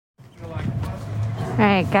All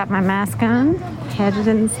right, got my mask on, headed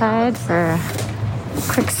inside for a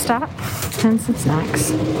quick stop and some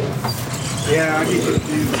snacks. Yeah,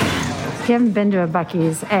 If you haven't been to a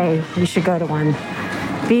Buc-ee's, A, you should go to one.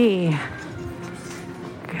 B,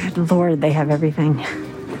 good Lord, they have everything.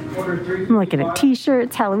 I'm looking at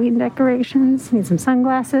t-shirts, Halloween decorations, need some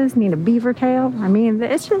sunglasses, need a beaver tail. I mean,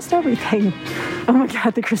 it's just everything. Oh my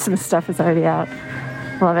God, the Christmas stuff is already out.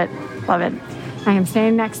 Love it, love it. I am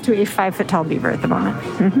standing next to a 5-foot-tall beaver at the moment.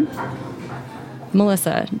 Mm-hmm.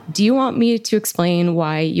 Melissa, do you want me to explain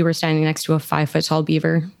why you were standing next to a 5-foot-tall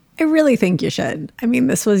beaver? I really think you should. I mean,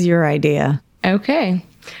 this was your idea. Okay.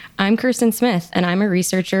 I'm Kirsten Smith, and I'm a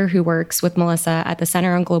researcher who works with Melissa at the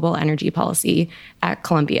Center on Global Energy Policy at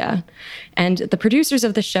Columbia. And the producers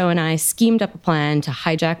of the show and I schemed up a plan to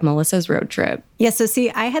hijack Melissa's road trip. Yeah, so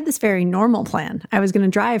see, I had this very normal plan. I was going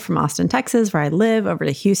to drive from Austin, Texas, where I live, over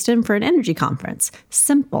to Houston for an energy conference.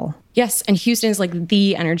 Simple. Yes, and Houston is like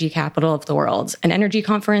the energy capital of the world. An energy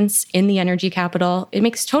conference in the energy capital, it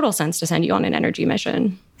makes total sense to send you on an energy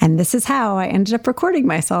mission. And this is how I ended up recording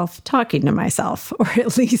myself talking to myself, or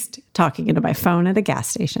at least talking into my phone at a gas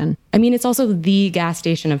station. I mean, it's also the gas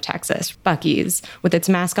station of Texas, Buc-ee's, with its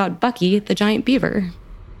mascot Bucky, the giant beaver.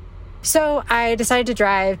 So I decided to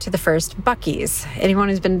drive to the first Buc-ee's. Anyone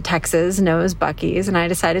who's been to Texas knows Buc-ee's, and I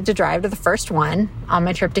decided to drive to the first one on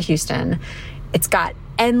my trip to Houston. It's got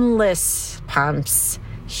endless pumps,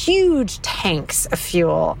 huge tanks of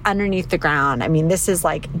fuel underneath the ground. I mean, this is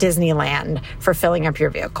like Disneyland for filling up your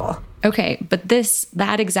vehicle. Okay, but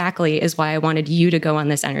that exactly is why I wanted you to go on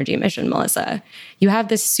this energy mission, Melissa. You have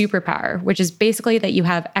this superpower, which is basically that you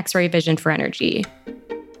have X-ray vision for energy.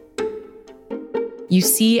 You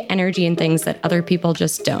see energy in things that other people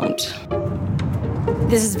just don't.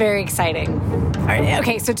 This is very exciting. All right,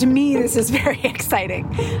 okay, so to me, this is very exciting.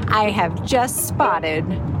 I have just spotted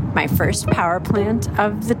my first power plant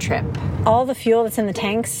of the trip. All the fuel that's in the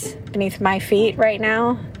tanks beneath my feet right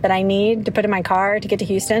now that I need to put in my car to get to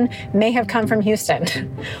Houston may have come from Houston.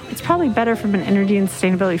 It's probably better from an energy and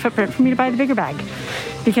sustainability footprint for me to buy the bigger bag,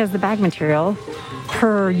 because the bag material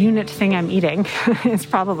per unit thing I'm eating is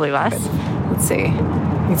probably less. Let's see.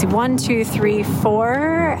 You can see 1, 2, 3,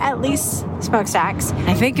 4 at least smokestacks.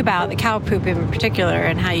 I think about the cow poop in particular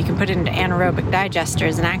and how you can put it into anaerobic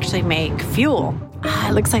digesters and actually make fuel.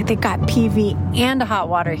 It looks like they've got PV and a hot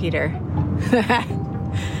water heater.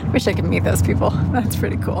 Wish I could meet those people. That's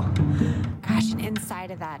pretty cool. Gosh, and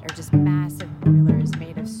inside of that are just massive boilers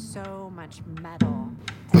made of so much metal.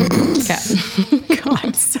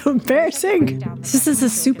 God, so embarrassing. Is this a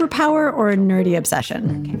superpower or a nerdy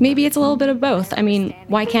obsession? Maybe it's a little bit of both. I mean,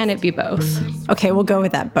 why can't it be both? Okay, we'll go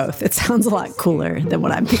with that both. It sounds a lot cooler than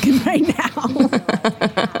what I'm thinking right now.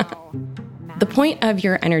 The point of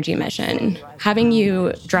your energy mission, having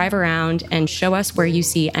you drive around and show us where you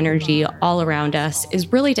see energy all around us,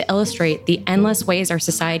 is really to illustrate the endless ways our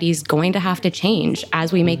society is going to have to change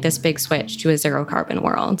as we make this big switch to a zero carbon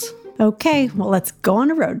world. Okay, well, let's go on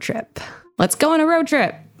a road trip. Let's go on a road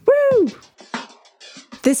trip. Woo!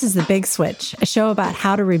 This is The Big Switch, a show about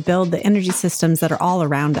how to rebuild the energy systems that are all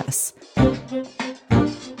around us.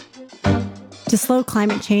 To slow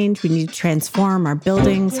climate change, we need to transform our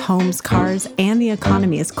buildings, homes, cars, and the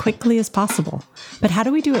economy as quickly as possible. But how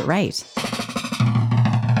do we do it right?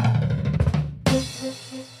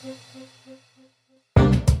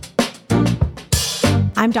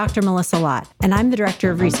 I'm Dr. Melissa Lott, and I'm the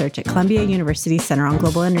Director of Research at Columbia University Center on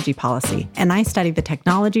Global Energy Policy, and I study the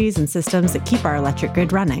technologies and systems that keep our electric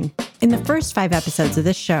grid running. In the first 5 episodes of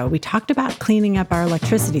this show, we talked about cleaning up our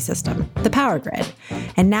electricity system, the power grid.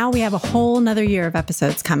 And now we have a whole nother year of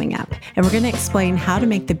episodes coming up, and we're going to explain how to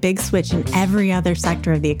make the big switch in every other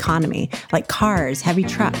sector of the economy, like cars, heavy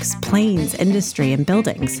trucks, planes, industry, and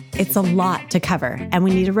buildings. It's a lot to cover, and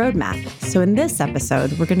we need a roadmap. So in this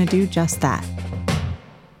episode, we're going to do just that.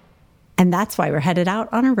 And that's why we're headed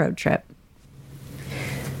out on a road trip.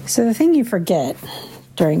 So the thing you forget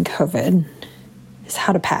during COVID is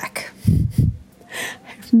how to pack. I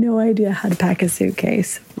have no idea how to pack a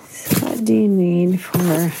suitcase. So what do you need for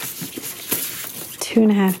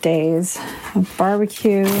 2.5 days of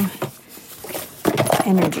barbecue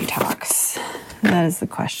energy talks? That is the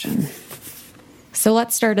question. So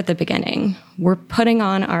let's start at the beginning. We're putting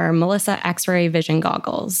on our Melissa X-ray vision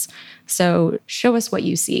goggles. So show us what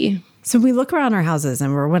you see. So we look around our houses,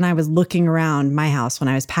 and when I was looking around my house when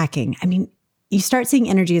I was packing, I mean, you start seeing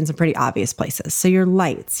energy in some pretty obvious places. So your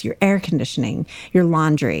lights, your air conditioning, your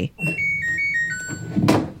laundry.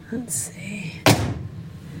 Let's see.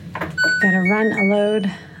 Gotta run a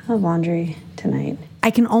load of laundry tonight.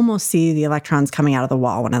 I can almost see the electrons coming out of the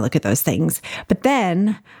wall when I look at those things. But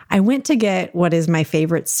then I went to get what is my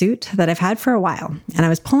favorite suit that I've had for a while. And I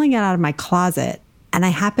was pulling it out of my closet and I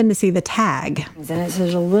happened to see the tag. And there's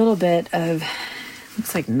a little bit of,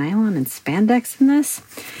 looks like nylon and spandex in this.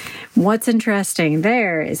 What's interesting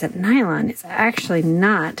there is that nylon is actually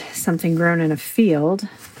not something grown in a field.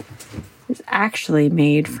 It's actually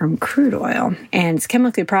made from crude oil, and it's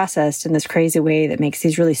chemically processed in this crazy way that makes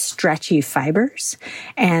these really stretchy fibers.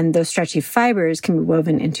 And those stretchy fibers can be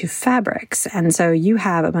woven into fabrics. And so you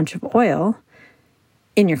have a bunch of oil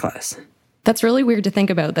in your clothes. That's really weird to think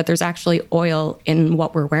about, that there's actually oil in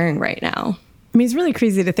what we're wearing right now. I mean, it's really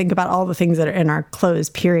crazy to think about all the things that are in our clothes,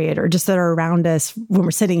 period, or just that are around us when we're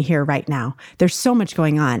sitting here right now. There's so much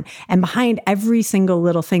going on. And behind every single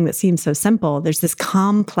little thing that seems so simple, there's this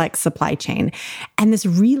complex supply chain. And this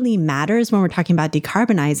really matters when we're talking about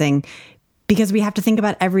decarbonizing, because we have to think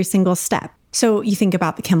about every single step. So you think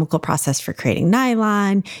about the chemical process for creating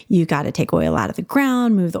nylon. You got to take oil out of the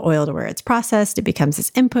ground, move the oil to where it's processed. It becomes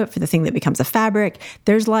this input for the thing that becomes a fabric.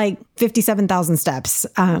 There's like 57,000 steps.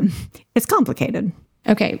 It's complicated.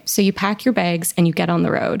 Okay, so you pack your bags and you get on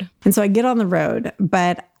the road. And so I get on the road,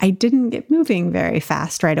 but I didn't get moving very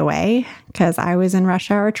fast right away because I was in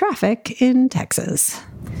rush hour traffic in Texas.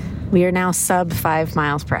 We are now sub 5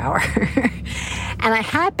 miles per hour. And I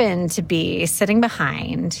happen to be sitting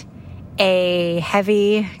behind a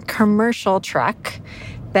heavy commercial truck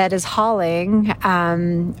that is hauling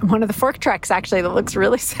one of the fork trucks, actually, that looks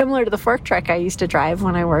really similar to the fork truck I used to drive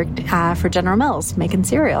when I worked for General Mills making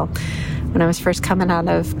cereal when I was first coming out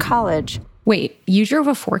of college. Wait, you drove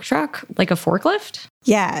a fork truck, like a forklift?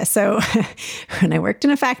 Yeah. So when I worked in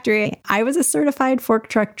a factory, I was a certified fork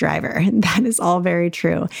truck driver. That is all very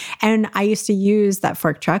true. And I used to use that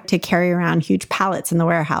fork truck to carry around huge pallets in the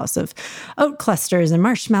warehouse of oat clusters and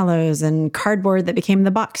marshmallows and cardboard that became the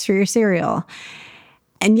box for your cereal.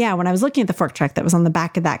 And yeah, when I was looking at the fork truck that was on the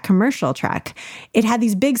back of that commercial truck, it had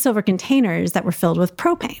these big silver containers that were filled with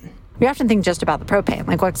propane. We often think just about the propane,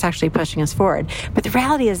 like what's actually pushing us forward. But the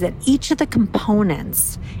reality is that each of the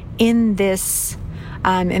components in this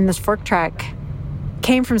fork truck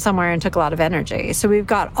came from somewhere and took a lot of energy. So we've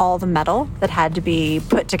got all the metal that had to be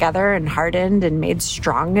put together and hardened and made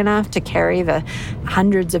strong enough to carry the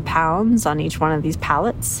hundreds of pounds on each one of these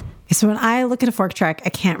pallets. So when I look at a fork truck, I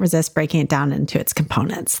can't resist breaking it down into its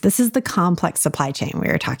components. This is the complex supply chain we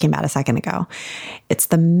were talking about a second ago. It's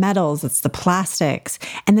the metals, it's the plastics,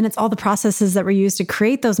 and then it's all the processes that were used to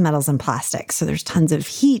create those metals and plastics. So there's tons of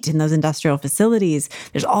heat in those industrial facilities.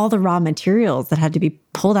 There's all the raw materials that had to be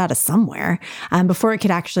pulled out of somewhere before it could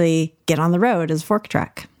actually get on the road as a fork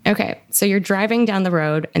truck. Okay, so you're driving down the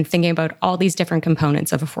road and thinking about all these different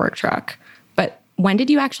components of a fork truck. But when did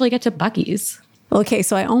you actually get to Buc-ee's? Okay,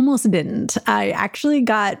 so I almost didn't. I actually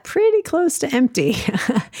got pretty close to empty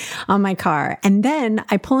on my car. And then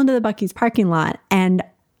I pull into the Buc-ee's parking lot and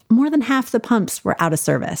more than half the pumps were out of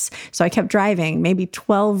service. So I kept driving maybe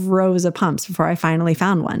 12 rows of pumps before I finally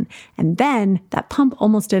found one. And then that pump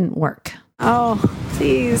almost didn't work. Oh,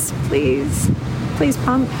 please, please, please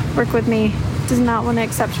pump, work with me. It does not want to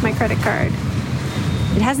accept my credit card.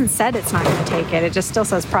 It hasn't said it's not going to take it. It just still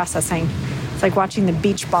says processing. It's like watching the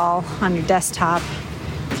beach ball on your desktop.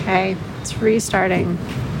 Okay, it's restarting.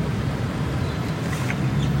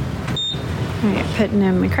 All right, putting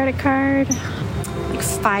in my credit card. Like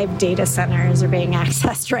 5 data centers are being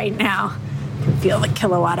accessed right now. I can feel the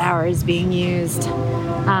kilowatt hours being used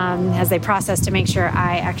as they process to make sure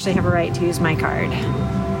I actually have a right to use my card.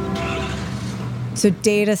 So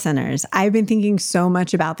data centers, I've been thinking so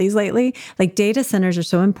much about these lately. Like data centers are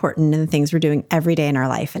so important in the things we're doing every day in our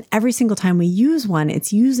life. And every single time we use one,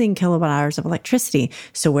 it's using kilowatt hours of electricity.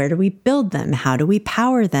 So where do we build them? How do we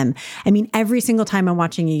power them? I mean, every single time I'm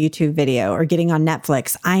watching a YouTube video or getting on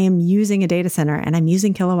Netflix, I am using a data center and I'm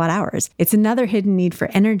using kilowatt hours. It's another hidden need for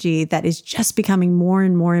energy that is just becoming more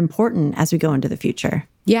and more important as we go into the future.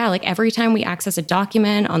 Yeah, like every time we access a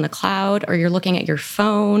document on the cloud, or you're looking at your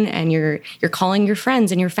phone and you're calling your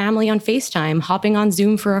friends and your family on FaceTime, hopping on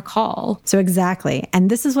Zoom for a call. So exactly.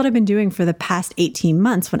 And this is what I've been doing for the past 18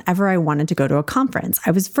 months whenever I wanted to go to a conference.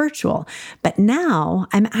 I was virtual. But now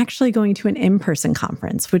I'm actually going to an in-person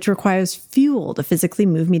conference, which requires fuel to physically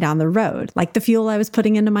move me down the road, like the fuel I was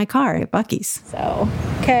putting into my car at Buc-ee's. So,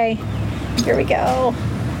 okay, here we go.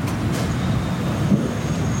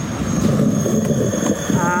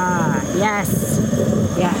 Ah, yes.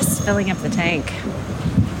 Yes, filling up the tank.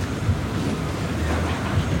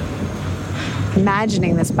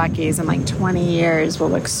 imagining this Buc-ee's in like 20 years will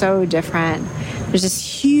look so different. There's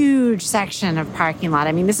this huge section of parking lot.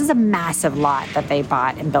 I mean, this is a massive lot that they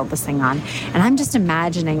bought and built this thing on. And I'm just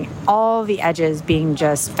imagining all the edges being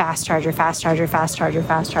just fast charger, fast charger, fast charger,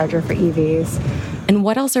 fast charger for EVs. And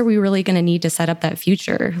what else are we really going to need to set up that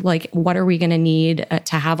future? Like, what are we going to need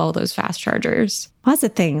to have all those fast chargers? Well, that's the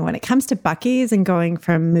thing. When it comes to Buc-ee's and going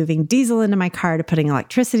from moving diesel into my car to putting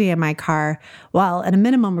electricity in my car, well, at a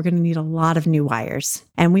minimum, we're going to need a lot of new wires.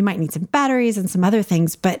 And we might need some batteries and some other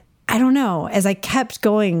things. But I don't know. As I kept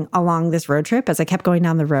going along this road trip, as I kept going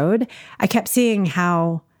down the road, I kept seeing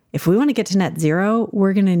how if we want to get to net zero,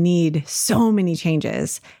 we're going to need so many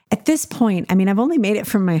changes. At this point, I mean, I've only made it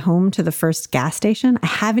from my home to the first gas station. I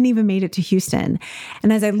haven't even made it to Houston.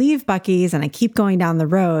 And as I leave Buc-ee's and I keep going down the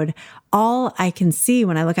road, all I can see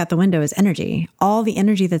when I look out the window is energy, all the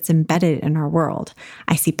energy that's embedded in our world.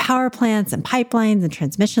 I see power plants and pipelines and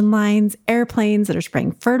transmission lines, airplanes that are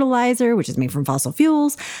spraying fertilizer, which is made from fossil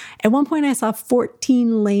fuels. At one point, I saw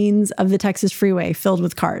 14 lanes of the Texas freeway filled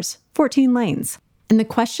with cars, 14 lanes. And the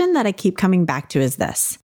question that I keep coming back to is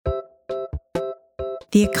this.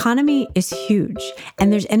 The economy is huge,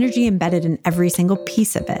 and there's energy embedded in every single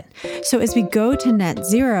piece of it. So as we go to net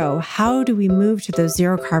zero, how do we move to those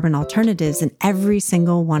zero carbon alternatives in every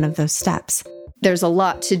single one of those steps? There's a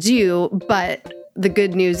lot to do, but the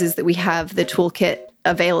good news is that we have the toolkit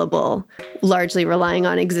available, largely relying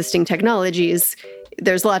on existing technologies.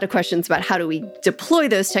 There's a lot of questions about how do we deploy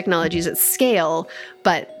those technologies at scale,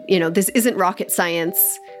 but this isn't rocket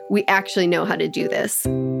science. We actually know how to do this.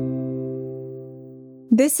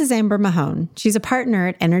 This is Amber Mahone. She's a partner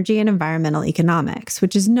at Energy and Environmental Economics,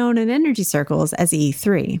 which is known in energy circles as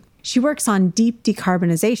E3. She works on deep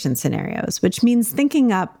decarbonization scenarios, which means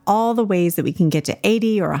thinking up all the ways that we can get to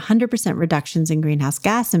 80 or 100% reductions in greenhouse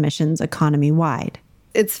gas emissions economy-wide.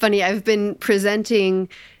 It's funny, I've been presenting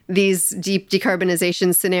these deep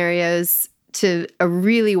decarbonization scenarios to a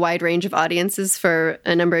really wide range of audiences for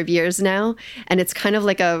a number of years now. And it's kind of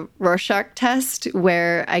like a Rorschach test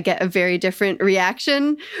where I get a very different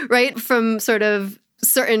reaction, right? From sort of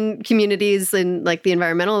certain communities in like the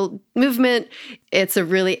environmental movement. It's a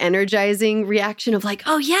really energizing reaction of like,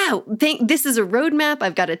 oh yeah, this is a roadmap.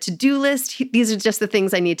 I've got a to-do list. These are just the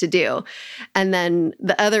things I need to do. And then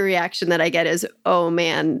the other reaction that I get is, oh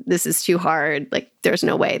man, this is too hard. Like there's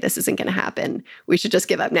no way this isn't going to happen. We should just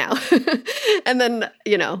give up now. And then,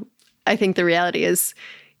 I think the reality is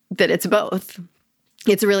that it's both.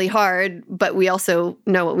 It's really hard, but we also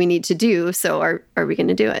know what we need to do. So are we going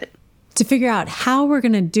to do it? To figure out how we're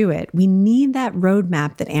going to do it, we need that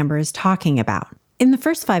roadmap that Amber is talking about. In the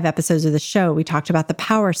first 5 episodes of the show, we talked about the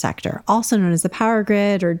power sector, also known as the power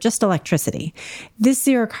grid or just electricity. This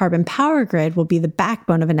zero carbon power grid will be the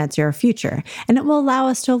backbone of a net zero future, and it will allow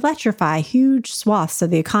us to electrify huge swaths of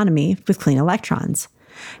the economy with clean electrons.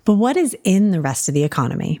 But what is in the rest of the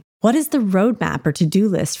economy? What is the roadmap or to-do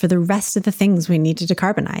list for the rest of the things we need to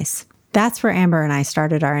decarbonize? That's where Amber and I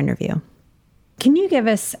started our interview. Can you give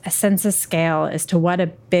us a sense of scale as to what a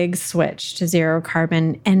big switch to zero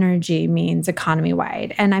carbon energy means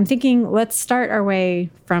economy-wide? And I'm thinking, let's start our way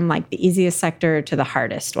from like the easiest sector to the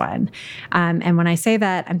hardest one. And when I say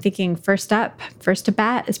that, I'm thinking first to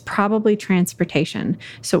bat is probably transportation.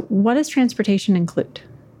 So what does transportation include?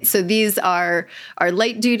 So these are our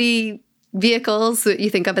light-duty vehicles that you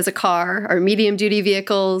think of as a car, our medium-duty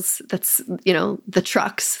vehicles, that's, the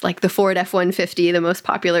trucks, like the Ford F-150, the most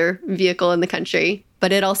popular vehicle in the country.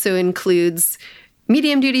 But it also includes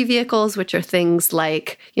medium-duty vehicles, which are things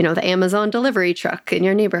like, the Amazon delivery truck in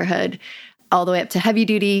your neighborhood, all the way up to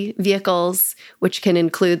heavy-duty vehicles, which can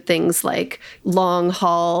include things like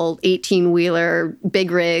long-haul, 18-wheeler,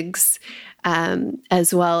 big rigs,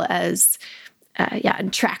 as well as,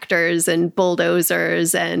 tractors and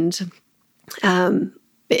bulldozers and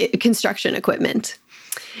construction equipment.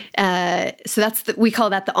 So we call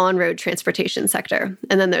that the on-road transportation sector.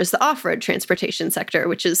 And then there's the off-road transportation sector,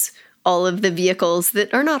 which is all of the vehicles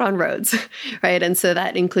that are not on roads, right? And so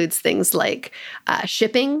that includes things like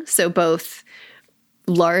shipping, so both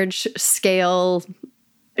large-scale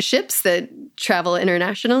ships that travel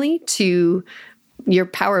internationally to your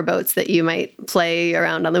power boats that you might play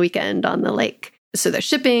around on the weekend on the lake. So there's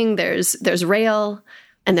shipping, there's rail,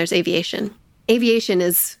 and there's aviation. Aviation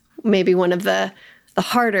is maybe one of the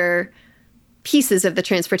harder pieces of the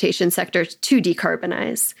transportation sector to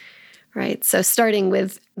decarbonize, right? So starting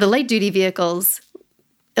with the light-duty vehicles,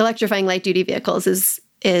 electrifying light-duty vehicles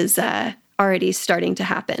is already starting to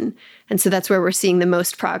happen. And so that's where we're seeing the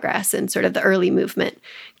most progress in sort of the early movement.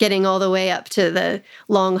 Getting all the way up to the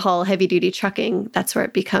long-haul heavy-duty trucking, that's where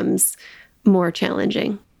it becomes more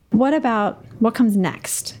challenging. What comes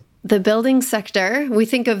next? The building sector, we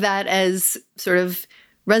think of that as sort of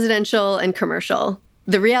residential and commercial.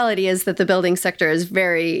 The reality is that the building sector is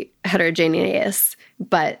very heterogeneous,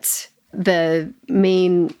 but the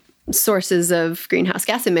main sources of greenhouse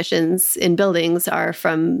gas emissions in buildings are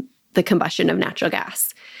from the combustion of natural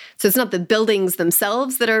gas. So it's not the buildings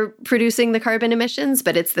themselves that are producing the carbon emissions,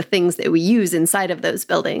 but it's the things that we use inside of those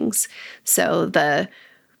buildings. So the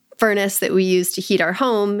furnace that we use to heat our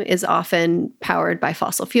home is often powered by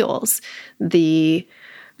fossil fuels. The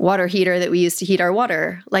water heater that we use to heat our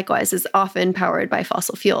water, likewise, is often powered by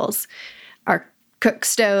fossil fuels. Our cook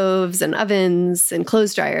stoves and ovens and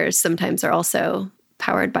clothes dryers sometimes are also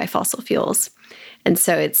powered by fossil fuels. And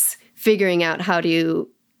so it's figuring out how to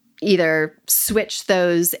either switch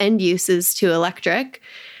those end uses to electric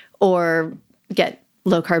or get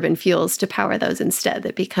low carbon fuels to power those instead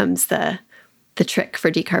that becomes the trick for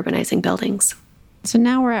decarbonizing buildings. So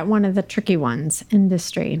now we're at one of the tricky ones,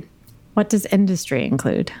 industry. What does industry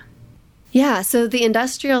include? Yeah, so the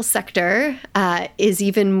industrial sector is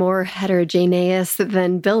even more heterogeneous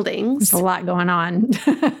than buildings. There's a lot going on.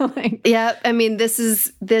 Yeah, I mean, this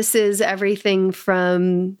is everything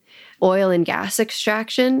from oil and gas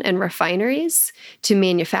extraction and refineries to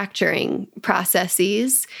manufacturing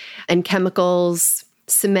processes and chemicals,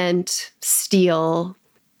 cement, steel,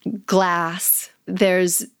 glass.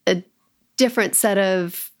 There's a different set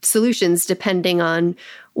of solutions depending on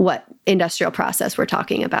what industrial process we're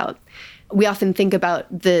talking about. We often think about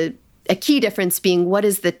a key difference being what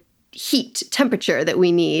is the heat temperature that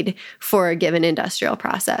we need for a given industrial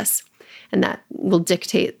process. And that will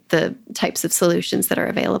dictate the types of solutions that are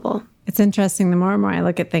available. It's interesting. The more and more I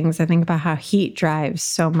look at things, I think about how heat drives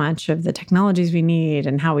so much of the technologies we need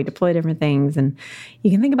and how we deploy different things. And you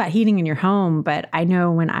can think about heating in your home, but I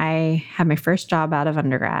know when I had my first job out of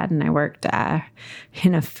undergrad and I worked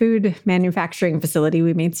in a food manufacturing facility,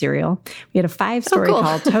 we made cereal. We had a 5-story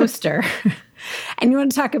tall toaster. And you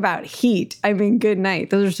want to talk about heat. I mean, good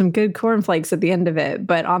night. Those are some good cornflakes at the end of it.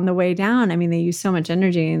 But on the way down, I mean, they use so much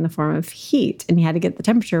energy in the form of heat. And you had to get the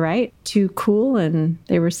temperature right. Too cool, and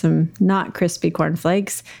they were some not crispy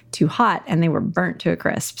cornflakes. Too hot, and they were burnt to a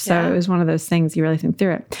crisp. So It was one of those things you really think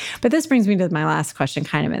through it. But this brings me to my last question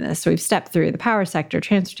kind of in this. So we've stepped through the power sector,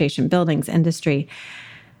 transportation, buildings, industry.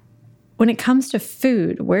 When it comes to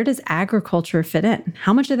food, where does agriculture fit in?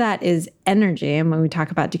 How much of that is energy? And when we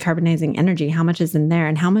talk about decarbonizing energy, how much is in there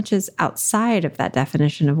and how much is outside of that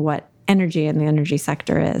definition of what energy in the energy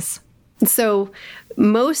sector is? So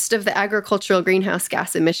most of the agricultural greenhouse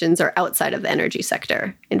gas emissions are outside of the energy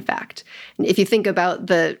sector, in fact. If you think about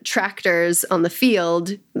the tractors on the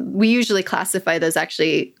field, we usually classify those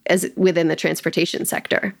actually as within the transportation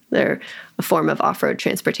sector. They're a form of off-road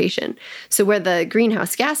transportation. So where the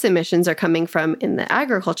greenhouse gas emissions are coming from in the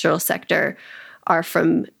agricultural sector are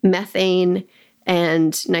from methane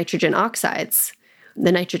and nitrogen oxides.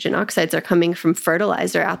 The nitrogen oxides are coming from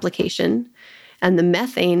fertilizer application, and the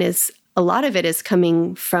methane a lot of it is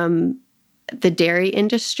coming from the dairy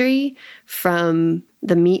industry, from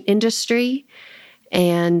the meat industry,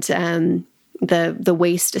 and the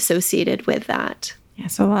waste associated with that. Yeah,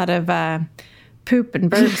 so a lot of poop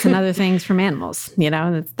and burps and other things from animals. You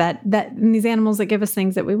know, that and these animals that give us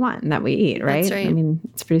things that we want and that we eat, right? That's right. I mean,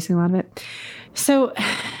 it's producing a lot of it. So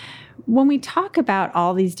when we talk about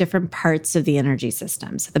all these different parts of the energy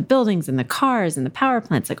system, so the buildings and the cars and the power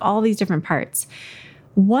plants, like all these different parts,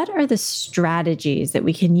 what are the strategies that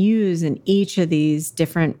we can use in each of these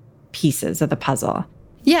different pieces of the puzzle?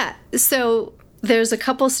 Yeah. So there's a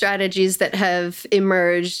couple strategies that have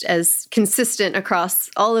emerged as consistent across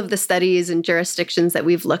all of the studies and jurisdictions that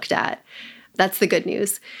we've looked at. That's the good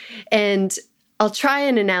news. And I'll try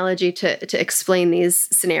an analogy to explain these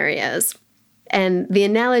scenarios. And the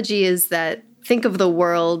analogy is that think of the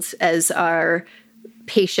world as our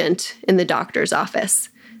patient in the doctor's office.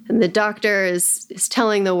 And the doctor is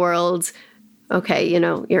telling the world, okay, you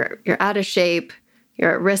know, you're out of shape,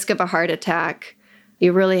 you're at risk of a heart attack,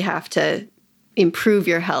 you really have to improve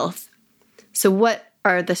your health. So what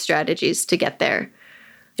are the strategies to get there?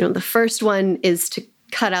 You know, the first one is to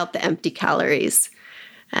cut out the empty calories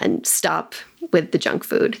and stop with the junk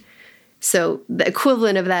food. So the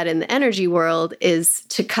equivalent of that in the energy world is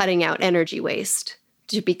to cutting out energy waste,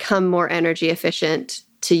 to become more energy efficient,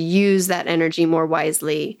 to use that energy more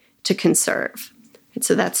wisely, to conserve. And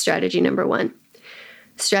so that's strategy number one.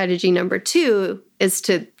 Strategy number two is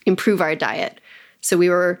to improve our diet. So we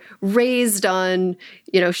were raised on,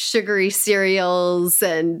 sugary cereals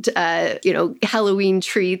and, Halloween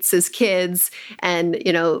treats as kids. And,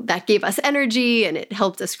 that gave us energy and it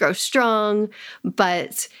helped us grow strong.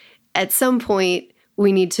 But at some point,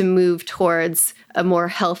 we need to move towards a more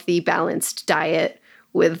healthy, balanced diet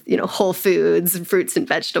with, whole foods and fruits and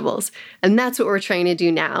vegetables. And that's what we're trying to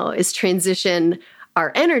do now, is transition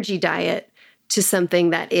our energy diet to something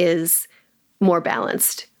that is more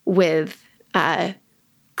balanced with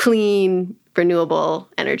clean, renewable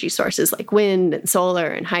energy sources like wind and solar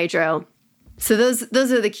and hydro. So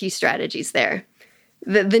those are the key strategies there.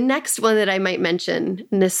 The next one that I might mention,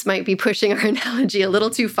 and this might be pushing our analogy a little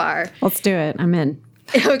too far. Let's do it. I'm in.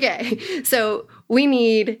 Okay. So we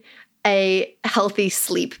need a healthy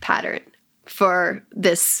sleep pattern for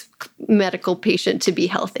this medical patient to be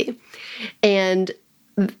healthy. And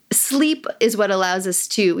sleep is what allows us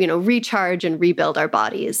to, recharge and rebuild our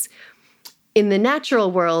bodies. In the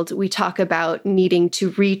natural world, we talk about needing to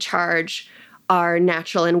recharge our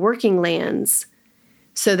natural and working lands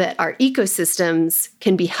so that our ecosystems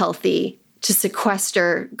can be healthy to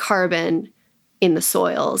sequester carbon in the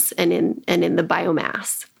soils and in the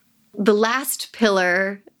biomass. The last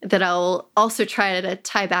pillar that I'll also try to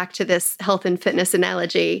tie back to this health and fitness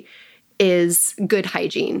analogy is good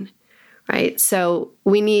hygiene, right? So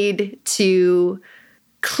we need to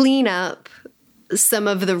clean up some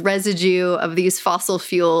of the residue of these fossil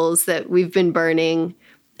fuels that we've been burning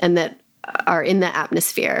and that are in the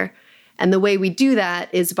atmosphere. And the way we do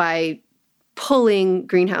that is by pulling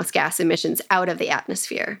greenhouse gas emissions out of the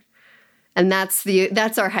atmosphere. And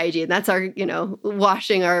that's our hygiene. That's our,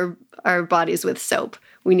 washing our bodies with soap.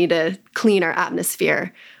 We need to clean our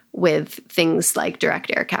atmosphere with things like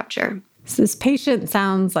direct air capture. So this patient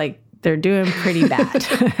sounds like they're doing pretty bad.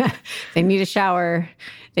 They need a shower.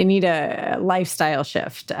 They need a lifestyle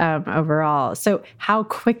shift overall. So how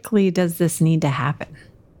quickly does this need to happen?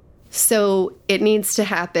 So it needs to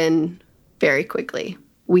happen very quickly.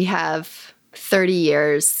 We have 30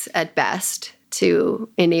 years at best to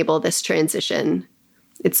enable this transition.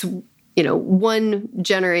 It's, one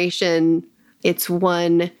generation, it's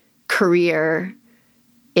one career,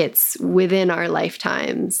 it's within our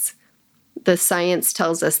lifetimes. The science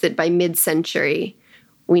tells us that by mid-century,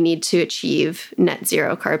 we need to achieve net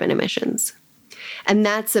zero carbon emissions. And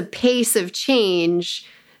that's a pace of change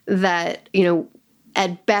that,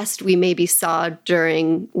 at best, we maybe saw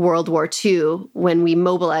during World War II when we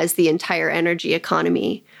mobilized the entire energy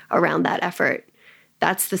economy around that effort.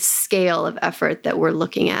 That's the scale of effort that we're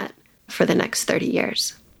looking at for the next 30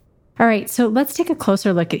 years. All right, so let's take a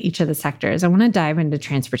closer look at each of the sectors. I want to dive into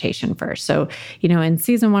transportation first. So, in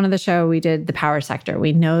season 1 of the show, we did the power sector.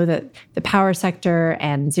 We know that the power sector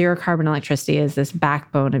and zero carbon electricity is this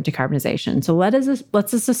backbone of decarbonization. So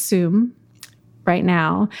let's just assume right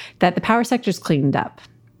now that the power sector is cleaned up.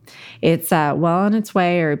 It's well on its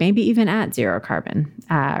way, or maybe even at zero carbon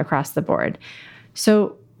across the board.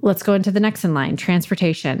 So let's go into the next in line,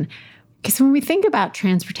 transportation. Because when we think about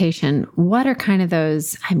transportation, what are kind of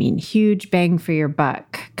those, huge bang for your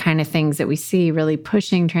buck kind of things that we see really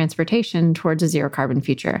pushing transportation towards a zero carbon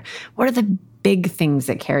future? What are the big things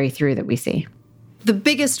that carry through that we see? The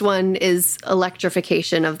biggest one is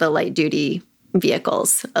electrification of the light duty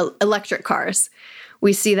vehicles, electric cars.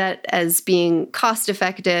 We see that as being cost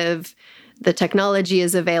effective, the technology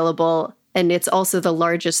is available, and it's also the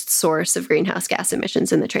largest source of greenhouse gas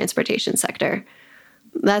emissions in the transportation sector.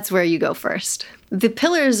 That's where you go first. The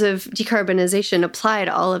pillars of decarbonization apply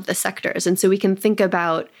to all of the sectors. And so we can think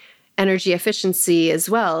about energy efficiency as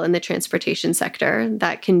well in the transportation sector.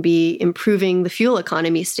 That can be improving the fuel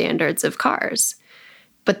economy standards of cars.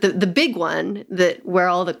 But the big one, that where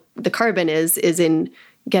all the carbon is in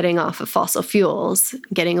getting off of fossil fuels,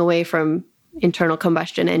 getting away from internal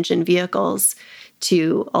combustion engine vehicles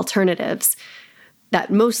to alternatives.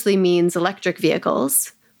 That mostly means electric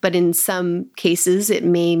vehicles, but in some cases it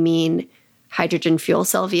may mean hydrogen fuel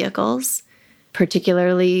cell vehicles,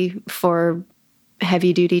 particularly for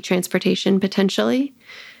heavy-duty transportation potentially.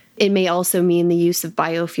 It may also mean the use of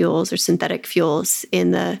biofuels or synthetic fuels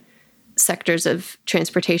in the sectors of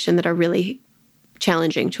transportation that are really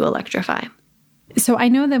challenging to electrify. So I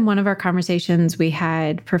know that in one of our conversations, we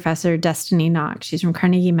had Professor Destiny Knox. She's from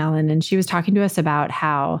Carnegie Mellon, and she was talking to us about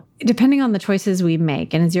how, depending on the choices we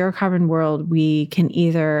make in a zero carbon world, we can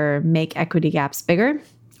either make equity gaps bigger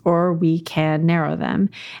or we can narrow them.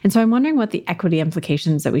 And so I'm wondering what the equity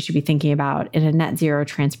implications that we should be thinking about in a net zero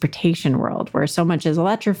transportation world where so much is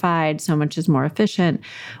electrified, so much is more efficient.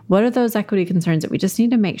 What are those equity concerns that we just need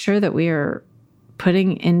to make sure that we are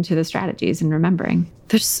putting into the strategies and remembering?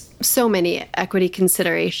 There's so many equity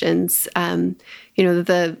considerations.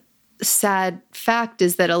 The sad fact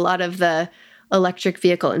is that a lot of the electric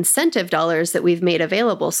vehicle incentive dollars that we've made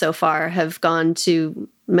available so far have gone to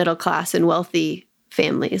middle class and wealthy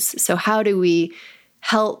families. So how do we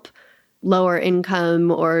help lower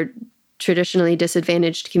income or traditionally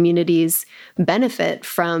disadvantaged communities benefit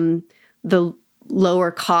from the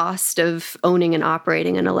lower cost of owning and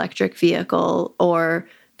operating an electric vehicle or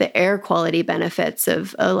the air quality benefits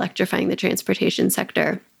of electrifying the transportation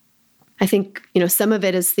sector. I think, some of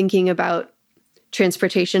it is thinking about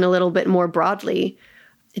transportation a little bit more broadly.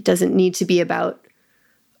 It doesn't need to be about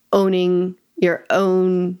owning your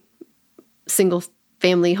own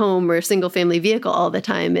single-family home or single-family vehicle all the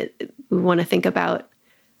time. We want to think about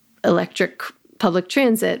electric public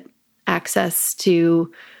transit, access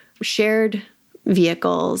to shared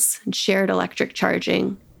vehicles, and shared electric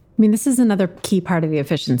charging. I mean, this is another key part of the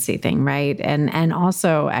efficiency thing, right? And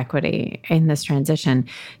also equity in this transition.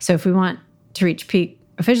 So if we want to reach peak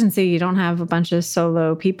efficiency, you don't have a bunch of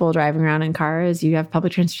solo people driving around in cars. You have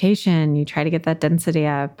public transportation. You try to get that density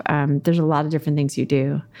up. There's a lot of different things you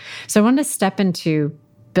do. So I wanted to step into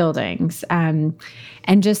buildings and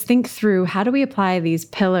just think through, how do we apply these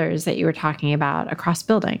pillars that you were talking about across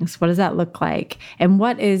buildings? What does that look like? And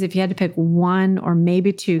what is, if you had to pick one or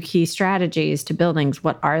maybe two key strategies to buildings,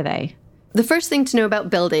 what are they? The first thing to know about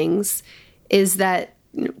buildings is that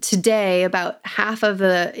today about half of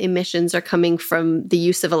the emissions are coming from the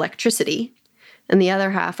use of electricity, and the other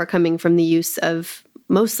half are coming from the use of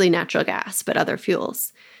mostly natural gas, but other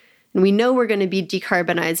fuels. And we know we're going to be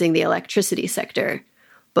decarbonizing the electricity sector.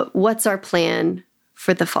 But what's our plan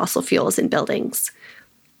for the fossil fuels in buildings?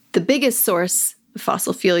 The biggest source of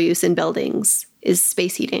fossil fuel use in buildings is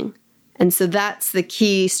space heating. And so that's the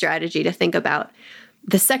key strategy to think about.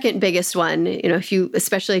 The second biggest one,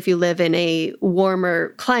 especially if you live in a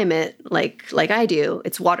warmer climate like I do,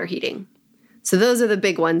 it's water heating. So those are the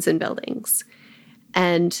big ones in buildings.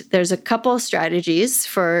 And there's a couple strategies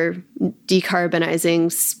for decarbonizing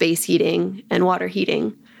space heating and water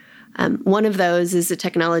heating. One of those is a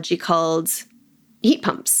technology called heat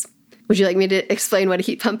pumps. Would you like me to explain what a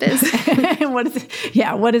heat pump is?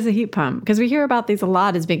 What is a heat pump? Because we hear about these a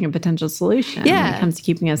lot as being a potential solution when it comes to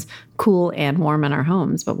keeping us cool and warm in our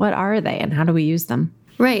homes. But what are they and how do we use them?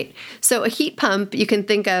 Right. So a heat pump you can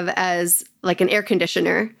think of as like an air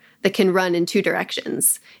conditioner that can run in two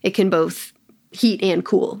directions. It can both heat and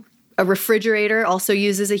cool. A refrigerator also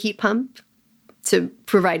uses a heat pump to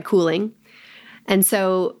provide cooling. And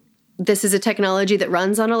so this is a technology that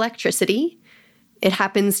runs on electricity. It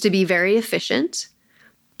happens to be very efficient.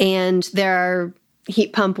 And there are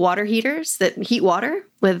heat pump water heaters that heat water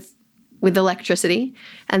with electricity.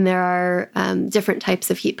 And there are different types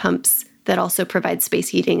of heat pumps that also provide space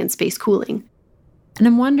heating and space cooling. And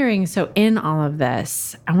I'm wondering, so in all of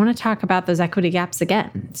this, I want to talk about those equity gaps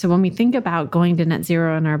again. So when we think about going to net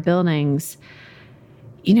zero in our buildings,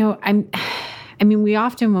 we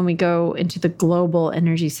often, when we go into the global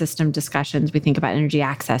energy system discussions, we think about energy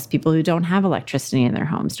access. People who don't have electricity in their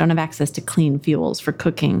homes, don't have access to clean fuels for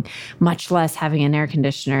cooking, much less having an air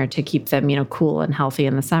conditioner to keep them, cool and healthy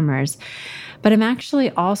in the summers. But I'm actually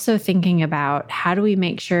also thinking about, how do we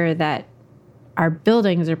make sure that our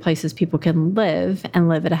buildings are places people can live and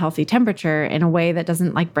live at a healthy temperature in a way that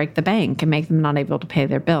doesn't break the bank and make them not able to pay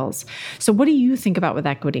their bills. So what do you think about with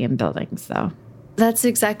equity in buildings, though? That's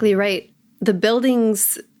exactly right. The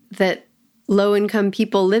buildings that low-income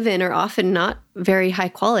people live in are often not very high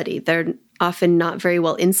quality. They're often not very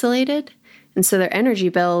well insulated, and so their energy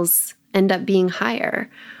bills end up being higher.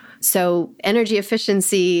 So energy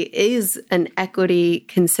efficiency is an equity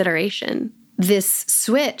consideration. This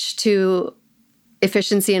switch to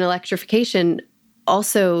efficiency and electrification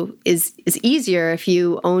also is easier if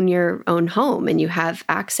you own your own home and you have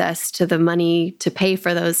access to the money to pay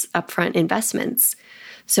for those upfront investments.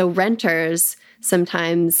 So renters,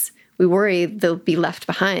 sometimes we worry they'll be left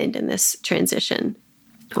behind in this transition.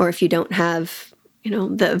 Or if you don't have,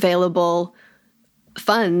 the available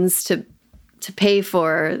funds to pay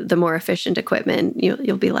for the more efficient equipment,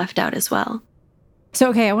 you'll be left out as well. So,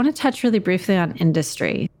 okay, I want to touch really briefly on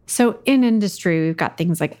industry. So in industry, we've got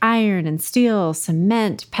things like iron and steel,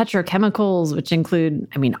 cement, petrochemicals, which include,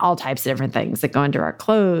 all types of different things that go into our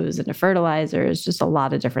clothes, into fertilizers, just a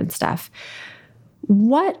lot of different stuff.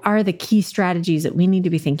 What are the key strategies that we need to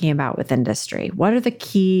be thinking about with industry? What are the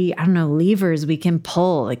key, levers we can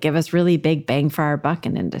pull that give us really big bang for our buck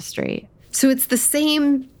in industry? So it's the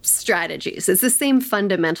same strategies. It's the same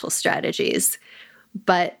fundamental strategies.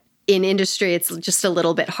 But in industry, it's just a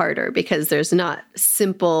little bit harder because there's not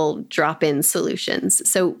simple drop-in solutions.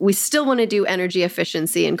 So we still want to do energy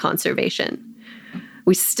efficiency and conservation.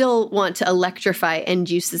 We still want to electrify end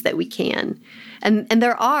uses that we can. And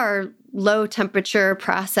there are low temperature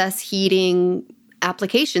process heating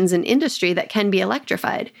applications in industry that can be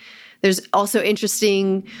electrified. There's also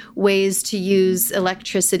interesting ways to use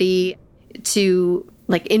electricity to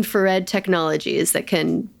like infrared technologies that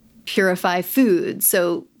can purify food.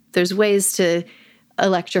 So there's ways to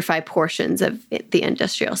electrify portions of the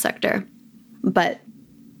industrial sector. But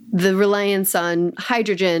the reliance on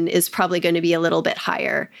hydrogen is probably going to be a little bit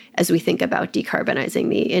higher as we think about decarbonizing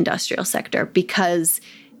the industrial sector, because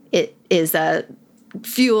it is a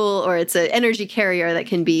fuel, or it's an energy carrier that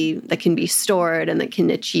can be stored and that can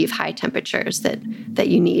achieve high temperatures that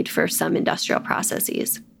you need for some industrial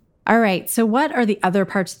processes. All right. So what are the other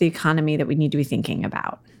parts of the economy that we need to be thinking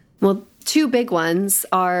about? Well, two big ones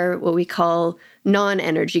are what we call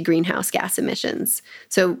non-energy greenhouse gas emissions.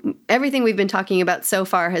 So everything we've been talking about so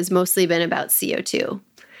far has mostly been about CO2.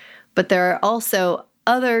 But there are also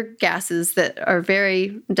other gases that are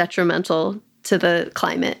very detrimental to the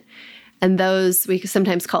climate. And those we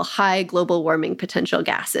sometimes call high global warming potential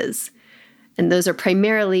gases. And those are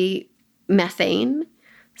primarily methane.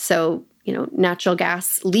 So, natural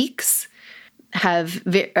gas leaks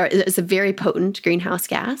is a very potent greenhouse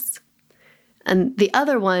gas. And the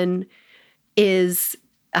other one is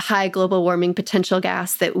a high global warming potential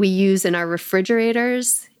gas that we use in our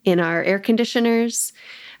refrigerators, in our air conditioners.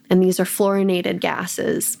 And these are fluorinated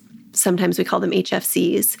gases. Sometimes we call them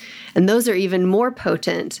HFCs. And those are even more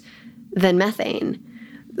potent than methane.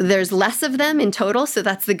 There's less of them in total, so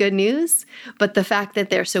that's the good news. But the fact that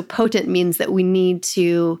they're so potent means that we need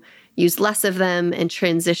to use less of them and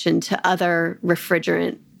transition to other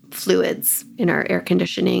refrigerant fluids in our air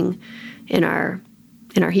conditioning, in our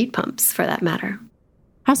heat pumps, for that matter.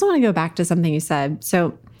 I also want to go back to something you said.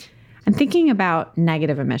 So I'm thinking about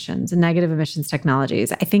negative emissions and negative emissions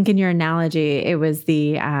technologies. I think in your analogy, it was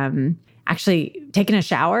the actually taking a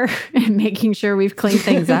shower and making sure we've cleaned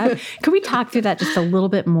things up. Can we talk through that just a little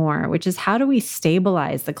bit more, which is how do we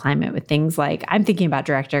stabilize the climate with things like, I'm thinking about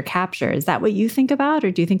direct air capture. Is that what you think about,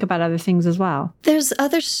 or do you think about other things as well? There's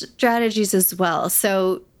other strategies as well.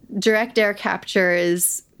 So direct air capture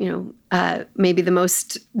is, maybe the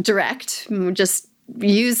most direct. Just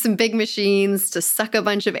use some big machines to suck a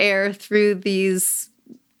bunch of air through these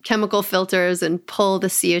chemical filters and pull the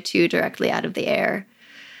CO2 directly out of the air.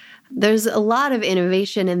 There's a lot of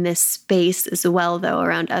innovation in this space as well, though,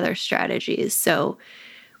 around other strategies. So,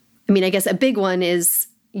 I guess a big one is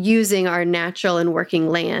using our natural and working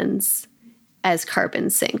lands as carbon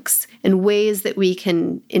sinks, and ways that we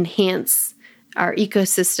can enhance our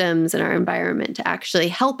ecosystems and our environment to actually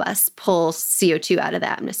help us pull CO2 out of the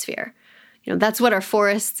atmosphere. That's what our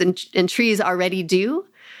forests and trees already do.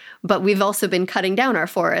 But we've also been cutting down our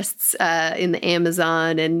forests in the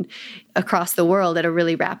Amazon and across the world at a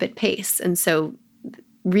really rapid pace. And so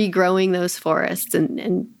regrowing those forests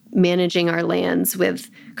and managing our lands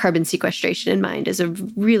with carbon sequestration in mind is a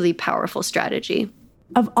really powerful strategy.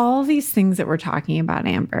 Of all these things that we're talking about,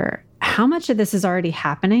 Amber, how much of this is already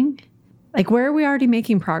happening? Like, where are we already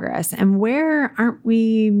making progress, and where aren't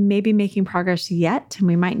we maybe making progress yet, and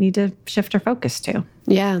we might need to shift our focus to?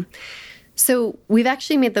 Yeah. So we've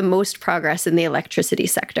actually made the most progress in the electricity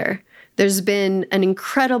sector. There's been an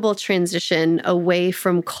incredible transition away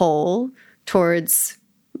from coal towards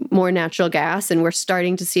more natural gas, and we're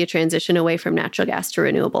starting to see a transition away from natural gas to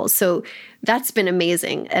renewables. So that's been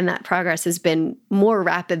amazing, and that progress has been more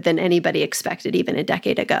rapid than anybody expected even a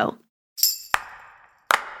decade ago.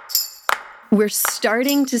 We're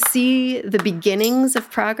starting to see the beginnings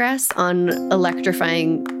of progress on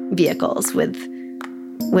electrifying vehicles with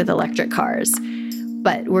electric cars.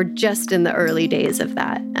 But we're just in the early days of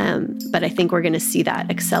that. But I think we're going to see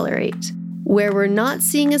that accelerate. Where we're not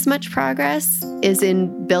seeing as much progress is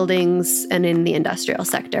in buildings and in the industrial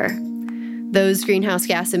sector. Those greenhouse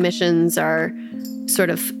gas emissions are sort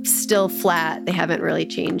of still flat. They haven't really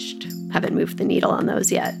changed, haven't moved the needle on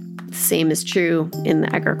those yet. The same is true in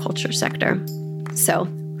the agriculture sector. So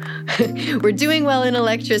we're doing well in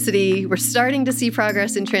electricity. We're starting to see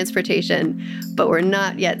progress in transportation, but we're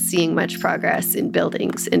not yet seeing much progress in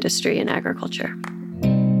buildings, industry, and agriculture.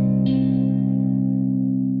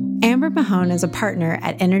 Amber Mahone is a partner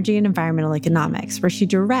at Energy and Environmental Economics, where she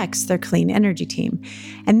directs their clean energy team.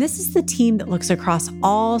 And this is the team that looks across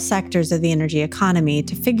all sectors of the energy economy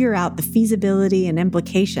to figure out the feasibility and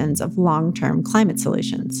implications of long-term climate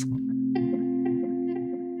solutions.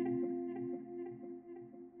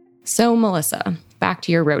 So, Melissa, back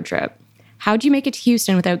to your road trip. How'd you make it to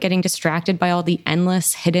Houston without getting distracted by all the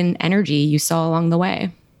endless hidden energy you saw along the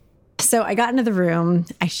way? So I got into the room.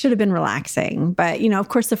 I should have been relaxing. But, of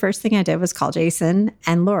course, the first thing I did was call Jason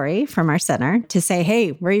and Lori from our center to say,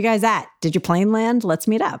 hey, where are you guys at? Did your plane land? Let's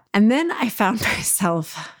meet up. And then I found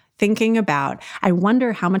myself thinking about, I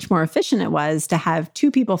wonder how much more efficient it was to have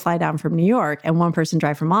 2 people fly down from New York and 1 person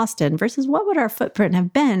drive from Austin versus what would our footprint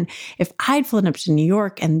have been if I'd flown up to New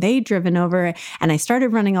York and they'd driven over, and I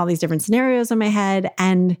started running all these different scenarios in my head,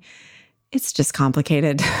 and it's just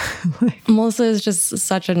complicated. Melissa is just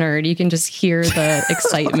such a nerd. You can just hear the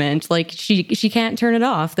excitement. Like she can't turn it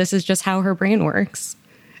off. This is just how her brain works.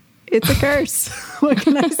 It's a curse. What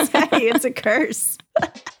can I say? It's a curse.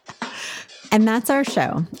 And that's our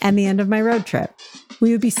show and the end of my road trip.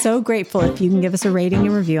 We would be so grateful if you can give us a rating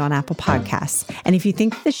and review on Apple Podcasts. And if you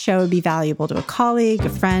think this show would be valuable to a colleague, a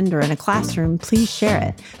friend, or in a classroom, please share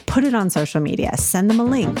it. Put it on social media, send them a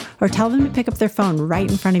link, or tell them to pick up their phone right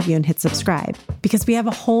in front of you and hit subscribe. Because we have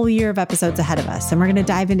a whole year of episodes ahead of us, and we're going to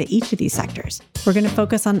dive into each of these sectors. We're going to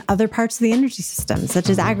focus on other parts of the energy system, such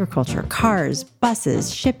as agriculture, cars,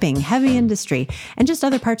 buses, shipping, heavy industry, and just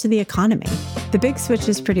other parts of the economy. The Big Switch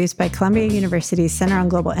is produced by Columbia University's Center on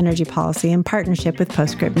Global Energy Policy in partnership with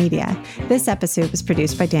Postscript Media. This episode was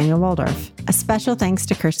produced by Daniel Waldorf. A special thanks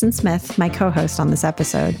to Kirsten Smith, my co-host on this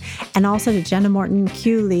episode, and also to Jenna Morton,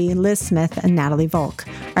 Q Lee, Liz Smith, and Natalie Volk.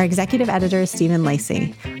 Our executive editor is Stephen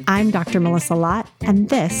Lacey. I'm Dr. Melissa Lott, and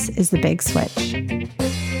this is The Big Switch.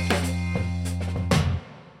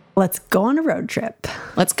 Let's go on a road trip.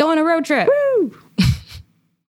 Let's go on a road trip. Woo!